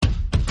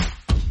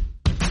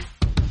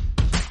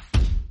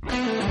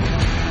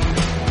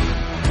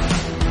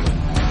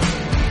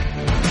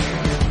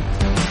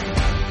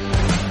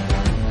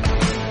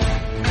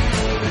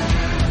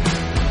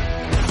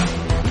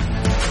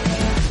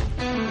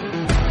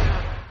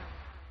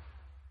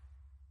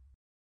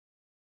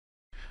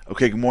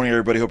Okay, good morning,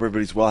 everybody. Hope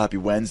everybody's well. Happy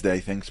Wednesday.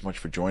 Thanks so much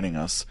for joining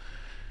us.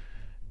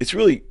 It's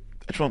really,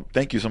 I just want to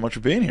thank you so much for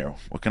being here.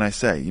 What can I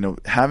say?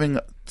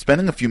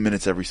 Spending a few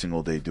minutes every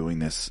single day doing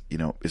this,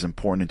 is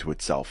important into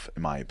itself,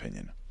 in my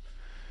opinion.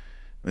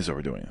 This is why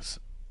we're doing this.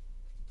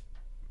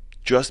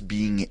 Just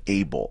being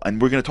able,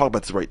 and we're going to talk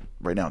about this right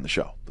now in the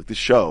show. Like, the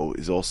show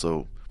is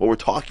also, what we're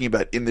talking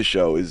about in the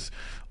show is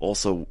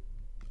also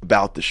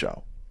about the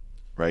show,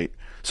 right?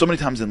 So many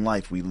times in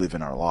life we live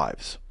in our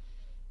lives,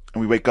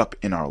 and we wake up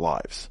in our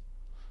lives.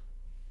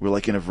 We're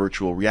like in a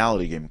virtual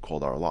reality game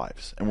called Our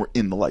Lives, and we're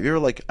in the life. You're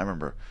like, I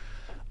don't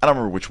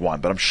remember which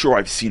one, but I'm sure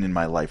I've seen in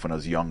my life when I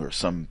was younger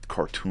some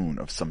cartoon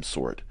of some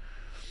sort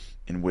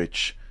in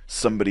which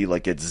somebody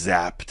like gets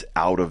zapped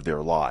out of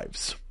their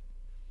lives,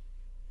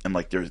 and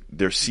like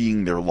they're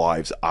seeing their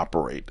lives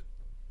operate,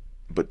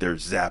 but they're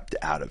zapped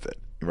out of it,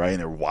 right? And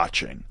they're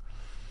watching,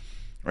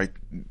 right?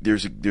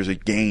 There's a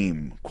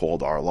game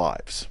called Our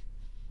Lives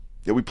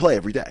that we play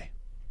every day.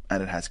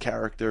 And it has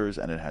characters,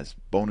 and it has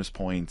bonus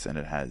points, and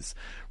it has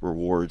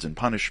rewards and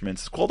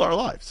punishments. It's called Our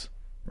Lives,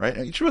 right?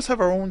 And each of us have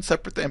our own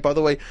separate thing. And by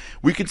the way,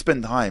 we can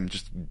spend time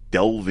just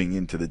delving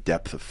into the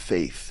depth of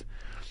faith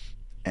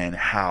and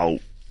how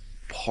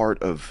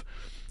part of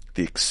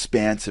the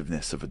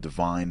expansiveness of a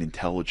divine,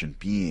 intelligent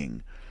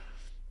being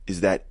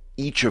is that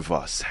each of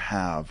us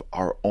have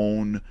our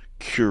own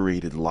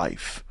curated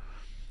life,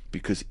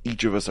 because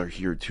each of us are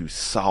here to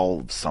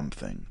solve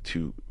something,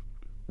 to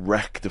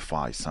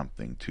rectify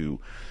something, to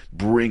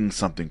bring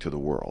something to the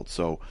world.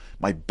 So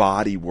my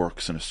body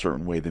works in a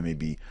certain way that may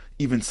be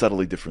even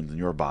subtly different than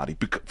your body,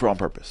 on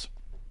purpose.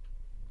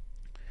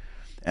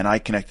 And I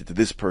connected to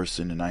this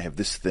person, and I have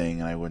this thing,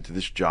 and I went to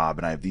this job,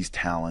 and I have these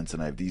talents,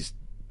 and I have these,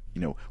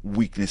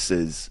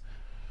 weaknesses.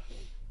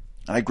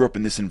 And I grew up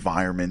in this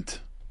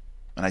environment,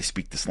 and I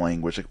speak this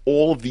language. Like,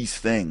 all of these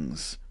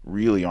things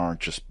really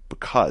aren't just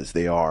because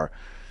they're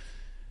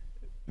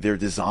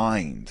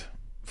designed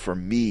for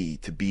me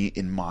to be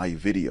in my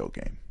video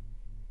game.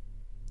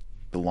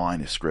 The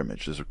line of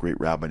scrimmage. There's a great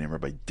rabbi named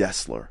Rabbi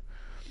Dessler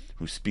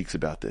who speaks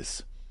about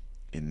this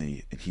and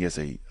he has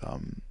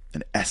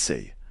an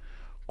essay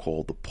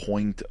called The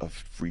Point of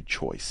Free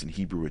Choice. In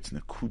Hebrew it's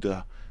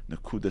Nekudas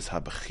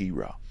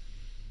HaBechira.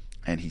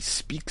 And he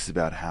speaks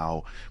about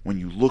how when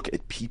you look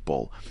at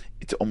people,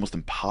 it's almost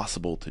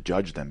impossible to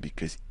judge them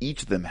because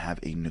each of them have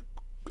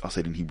I'll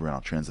say it in Hebrew and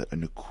I'll translate, a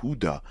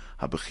Nekuda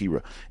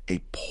HaBechira, a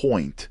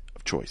point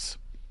of choice.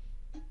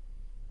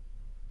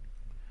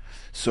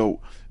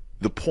 So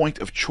the point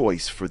of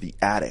choice for the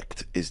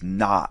addict is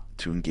not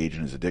to engage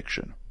in his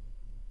addiction.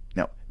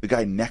 Now, the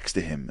guy next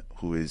to him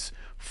who is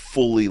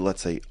fully,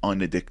 let's say,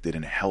 unaddicted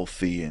and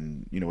healthy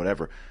and,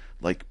 whatever,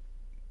 like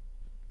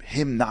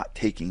him not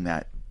taking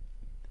that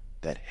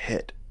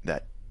hit,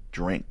 that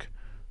drink,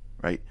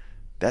 right?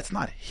 That's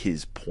not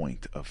his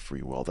point of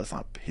free will. That's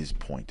not his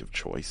point of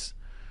choice.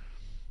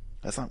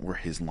 That's not where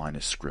his line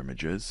of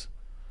scrimmage is.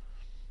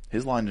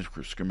 His line of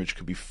scrimmage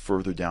could be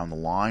further down the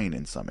line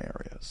in some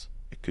areas.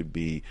 It could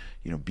be,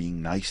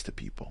 being nice to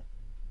people,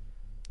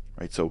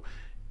 right? So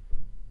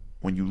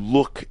when you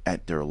look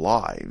at their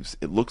lives,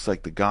 it looks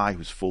like the guy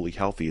who's fully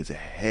healthy is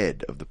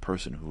ahead of the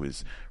person who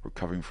is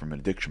recovering from an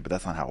addiction, but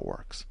that's not how it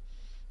works.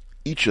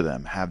 Each of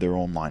them have their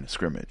own line of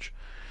scrimmage.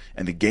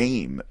 And the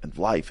game in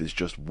life is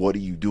just, what are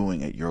you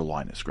doing at your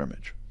line of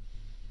scrimmage?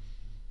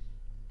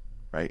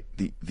 Right?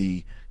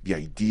 The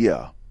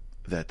idea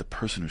that the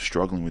person who's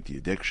struggling with the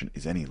addiction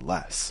is any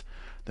less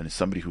than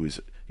somebody who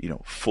is,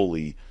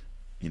 fully,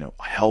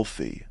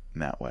 healthy in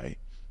that way,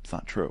 it's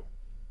not true.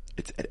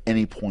 It's at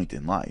any point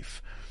in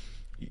life.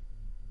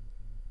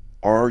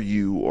 Are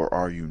you or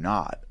are you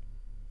not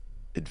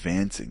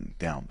advancing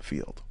down the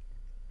field?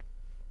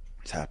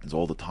 This happens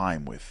all the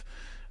time with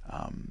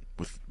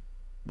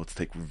let's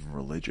take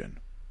religion.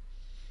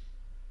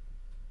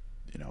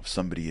 If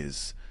somebody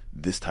is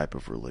this type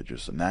of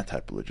religious and that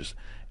type of religious,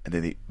 and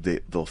then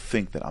they'll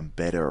think that I'm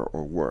better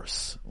or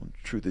worse. Well,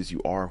 the truth is,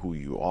 you are who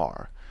you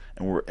are,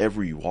 and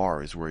wherever you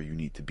are is where you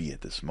need to be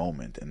at this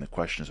moment. And the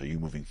question is, are you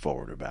moving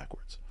forward or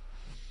backwards?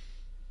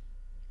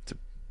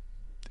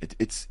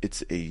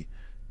 It's a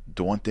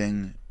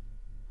daunting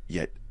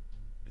yet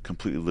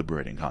completely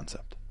liberating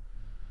concept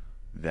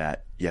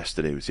that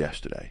yesterday was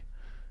yesterday,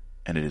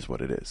 and it is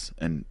what it is.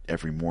 And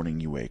every morning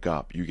you wake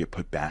up, you get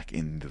put back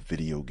in the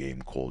video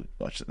game called,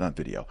 not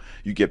video,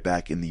 you get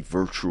back in the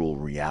virtual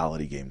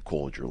reality game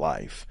called your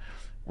life,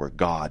 where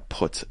God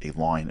puts a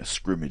line of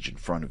scrimmage in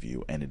front of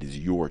you, and it is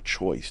your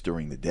choice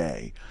during the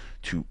day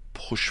to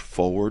push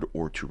forward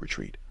or to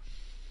retreat.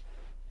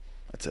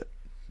 That's it.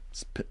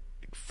 It's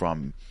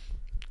from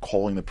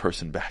calling the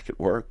person back at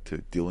work, to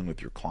dealing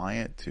with your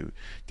client, to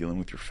dealing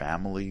with your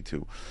family,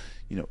 to,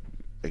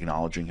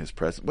 acknowledging his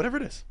presence, whatever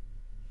it is.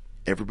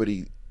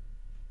 Everybody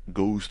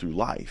goes through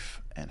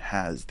life and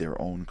has their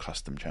own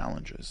custom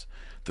challenges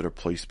that are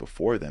placed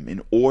before them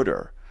in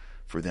order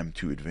for them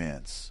to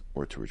advance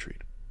or to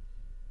retreat.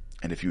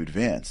 And if you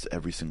advance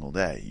every single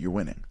day, you're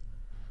winning.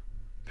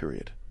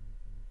 Period.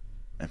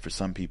 And for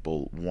some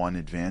people, one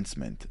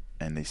advancement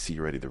and they see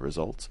already the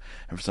results.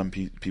 And for some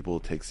people,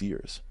 it takes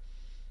years.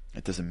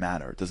 It doesn't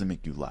matter. It doesn't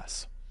make you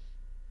less.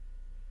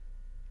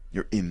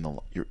 You're in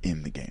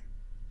the game.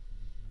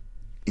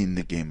 In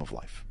the game of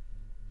life.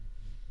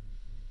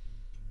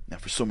 Now,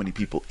 for so many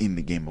people, in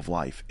the game of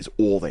life is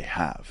all they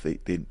have.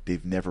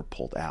 They've never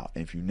pulled out.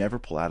 And if you never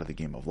pull out of the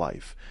game of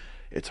life,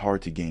 it's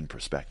hard to gain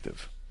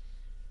perspective.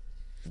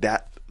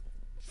 That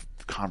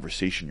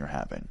conversation you're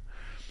having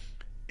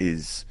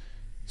is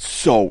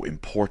so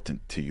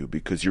important to you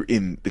because you're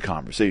in the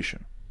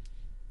conversation.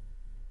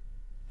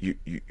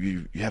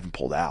 You haven't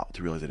pulled out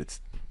to realize that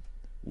it's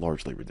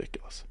largely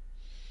ridiculous.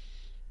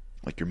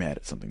 Like you're mad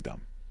at something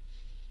dumb.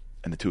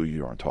 And the two of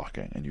you aren't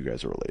talking and you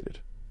guys are related.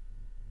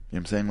 You know what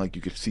I'm saying? Like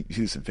you see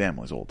this in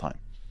families all the time.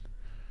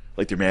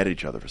 Like they're mad at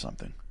each other for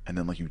something. And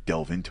then like you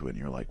delve into it and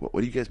you're like, what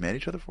are you guys mad at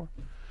each other for?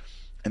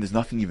 And there's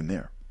nothing even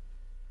there.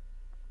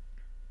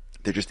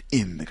 They're just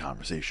in the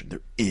conversation.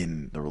 They're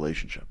in the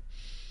relationship.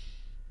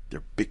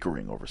 They're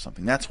bickering over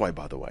something. That's why,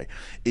 by the way,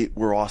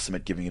 we're awesome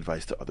at giving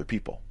advice to other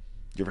people.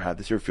 You ever have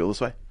this? You ever feel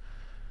this way?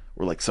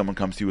 Where like someone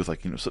comes to you with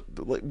like,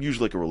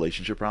 usually like a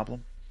relationship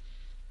problem.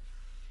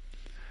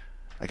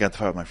 I got to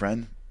fight with my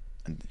friend,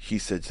 and he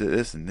said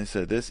this, and this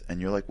said this, and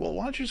you're like, well,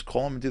 why don't you just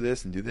call him and do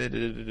this, and do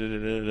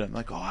that, I'm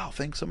like, oh, wow,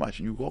 thanks so much.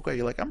 And you walk away,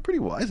 you're like, I'm pretty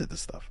wise at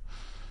this stuff.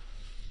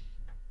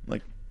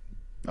 Like,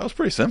 that was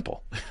pretty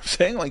simple.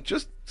 Saying, like,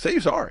 just say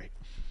you're sorry.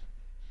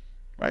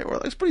 Right? Or,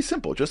 like, it's pretty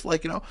simple. Just,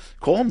 like,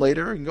 call him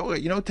later and go,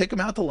 take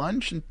him out to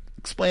lunch and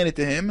explain it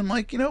to him, and,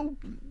 like,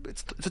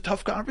 it's a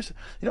tough conversation.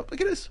 Like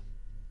it is.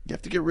 You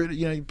have to get rid of,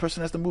 the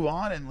person has to move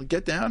on and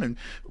get down and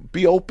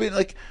be open,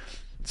 like...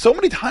 So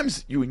many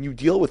times when you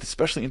deal with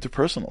especially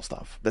interpersonal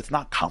stuff that's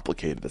not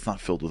complicated, that's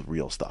not filled with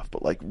real stuff,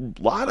 but like a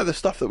lot of the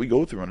stuff that we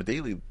go through on a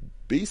daily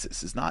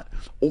basis is not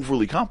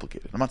overly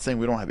complicated. I'm not saying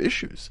we don't have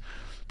issues,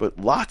 but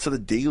lots of the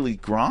daily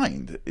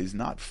grind is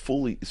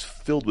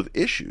filled with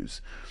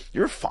issues.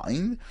 You'll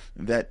find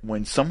that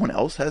when someone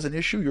else has an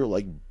issue, you're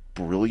like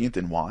brilliant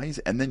and wise,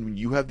 and then when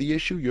you have the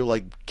issue, you're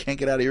like can't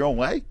get out of your own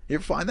way. You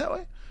ever find that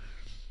way?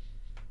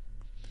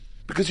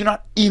 Because you're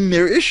not in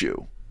their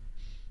issue.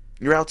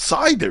 You're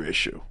outside their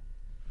issue.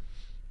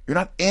 You're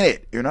not in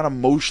it. You're not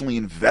emotionally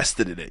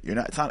invested in it.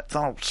 It's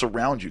not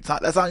surround you.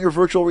 That's not your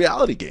virtual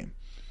reality game.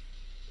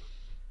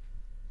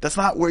 That's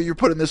not where you're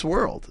put in this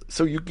world.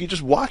 So you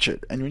just watch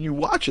it. And when you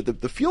watch it,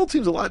 the field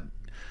seems a lot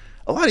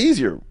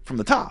easier from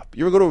the top.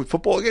 You ever go to a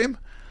football game?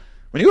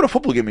 When you go to a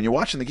football game and you're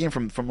watching the game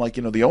from like,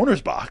 the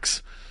owner's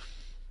box,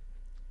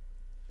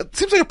 it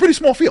seems like a pretty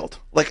small field.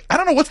 Like, I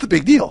don't know what's the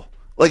big deal.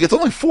 Like, it's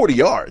only 40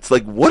 yards.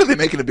 Like, what are they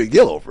making a big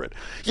deal over it?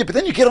 Yeah, but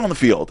then you get on the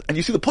field, and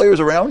you see the players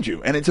around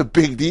you, and it's a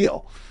big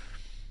deal.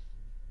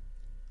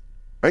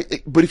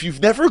 Right? But if you've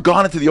never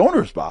gone into the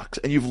owner's box,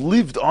 and you've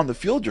lived on the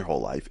field your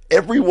whole life,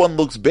 everyone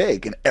looks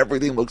big, and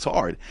everything looks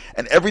hard,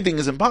 and everything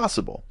is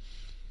impossible.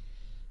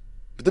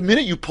 But the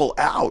minute you pull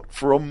out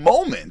for a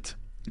moment,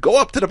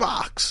 go up to the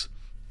box,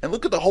 and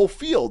look at the whole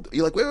field,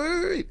 you're like,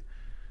 wait.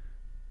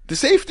 The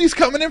safety's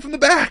coming in from the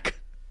back.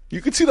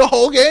 You can see the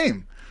whole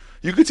game.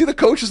 You can see the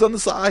coaches on the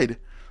side.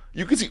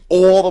 You can see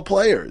all the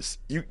players.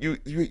 You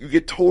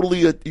get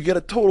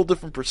a total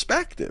different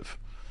perspective.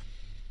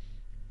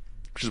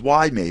 Which is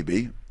why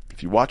maybe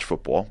if you watch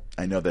football,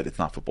 I know that it's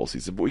not football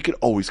season, but we could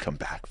always come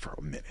back for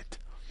a minute.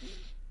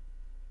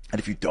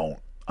 And if you don't,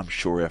 I'm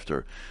sure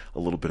after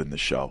a little bit in the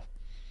show,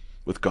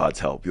 with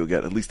God's help, you'll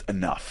get at least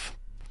enough.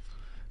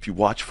 If you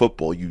watch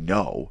football, you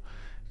know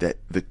that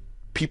the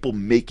people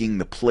making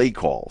the play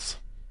calls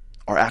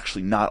are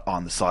actually not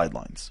on the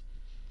sidelines.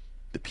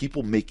 The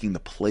people making the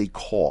play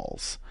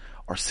calls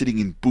are sitting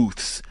in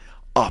booths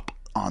up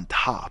on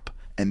top,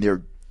 and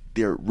they're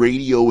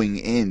radioing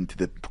in to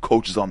the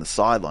coaches on the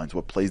sidelines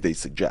what plays they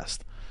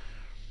suggest.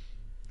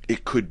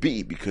 It could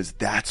be because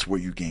that's where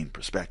you gain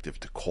perspective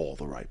to call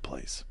the right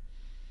plays.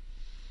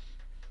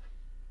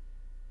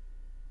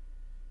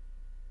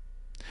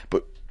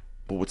 But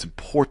what's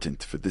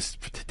important for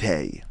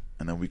today,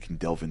 and then we can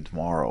delve in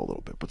tomorrow a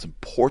little bit, what's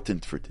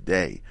important for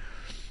today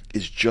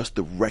is just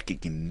the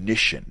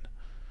recognition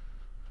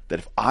that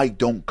if I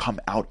don't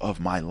come out of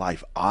my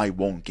life, I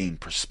won't gain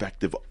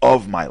perspective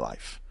of my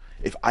life.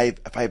 If I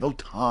have no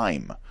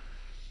time,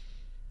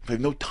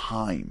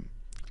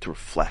 to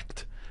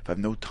reflect, if I have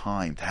no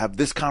time to have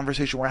this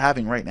conversation we're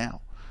having right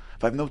now,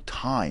 if I have no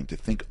time to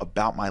think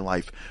about my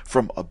life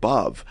from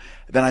above,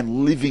 then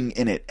I'm living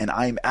in it and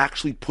I'm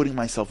actually putting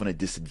myself in a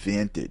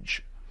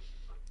disadvantage.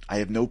 I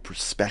have no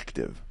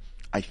perspective.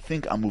 I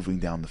think I'm moving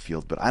down the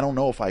field, but I don't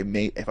know if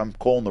I'm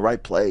calling the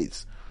right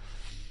plays.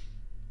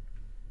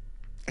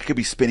 I could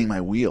be spinning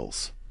my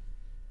wheels.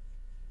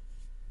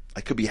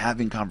 I could be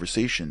having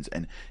conversations,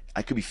 and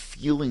I could be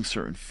feeling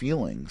certain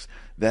feelings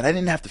that I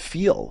didn't have to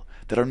feel,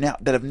 that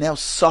have now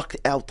sucked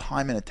out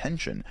time and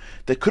attention,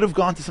 that could have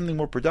gone to something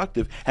more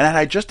productive. And had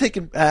I just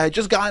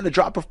gotten a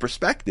drop of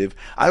perspective,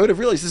 I would have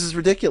realized this is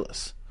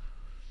ridiculous.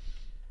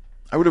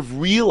 I would have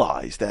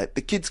realized that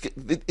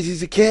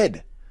he's a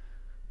kid.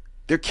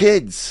 They're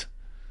kids.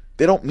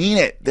 They don't mean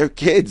it. They're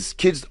kids.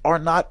 Kids are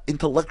not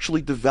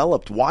intellectually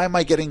developed. Why am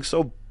I getting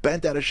so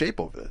bent out of shape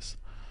over this?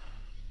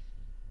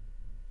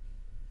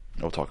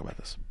 We'll talk about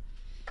this.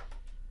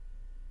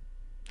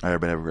 All right,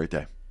 everybody, have a great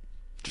day.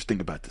 Just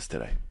think about this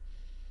today.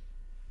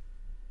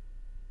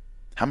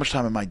 How much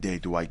time in my day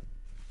do I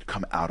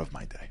come out of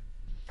my day,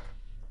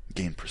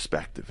 gain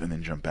perspective, and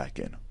then jump back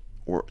in?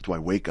 Or do I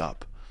wake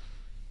up,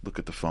 look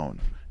at the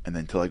phone, and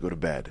then till I go to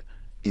bed,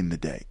 in the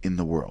day, in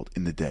the world,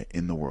 in the day,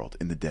 in the world,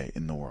 in the day,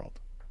 in the world?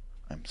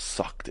 I'm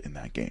sucked in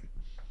that game.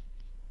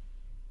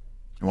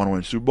 You want to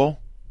win a Super Bowl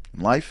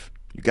in life?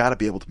 You got to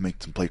be able to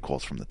make some play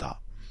calls from the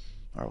top.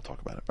 All right, we'll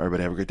talk about it.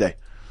 Everybody have a great day.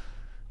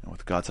 And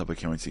with God's help, I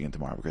can't wait to see you again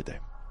tomorrow. Have a great day.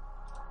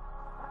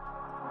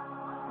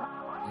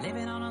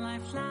 Living on a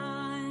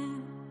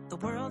lifeline. The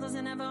world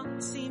doesn't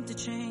ever seem to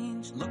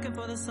change. Looking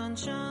for the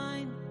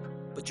sunshine,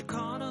 but you're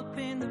caught up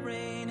in the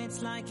rain.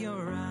 It's like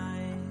your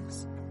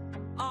eyes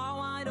are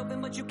wide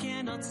open, but you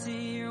cannot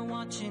see. You're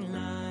watching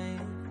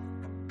life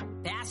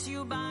pass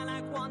you by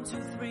like 1,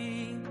 2,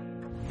 3.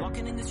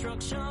 Walking in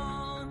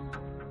destruction.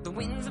 The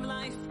winds of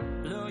life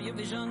blur your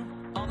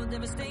vision. All the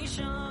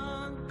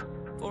devastation.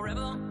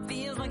 Forever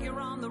feels like you're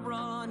on the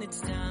run.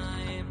 It's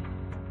time.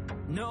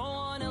 No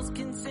one else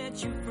can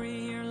set you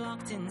free. You're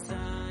locked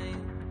inside,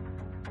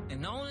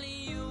 and only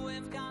you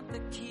have got the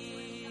key.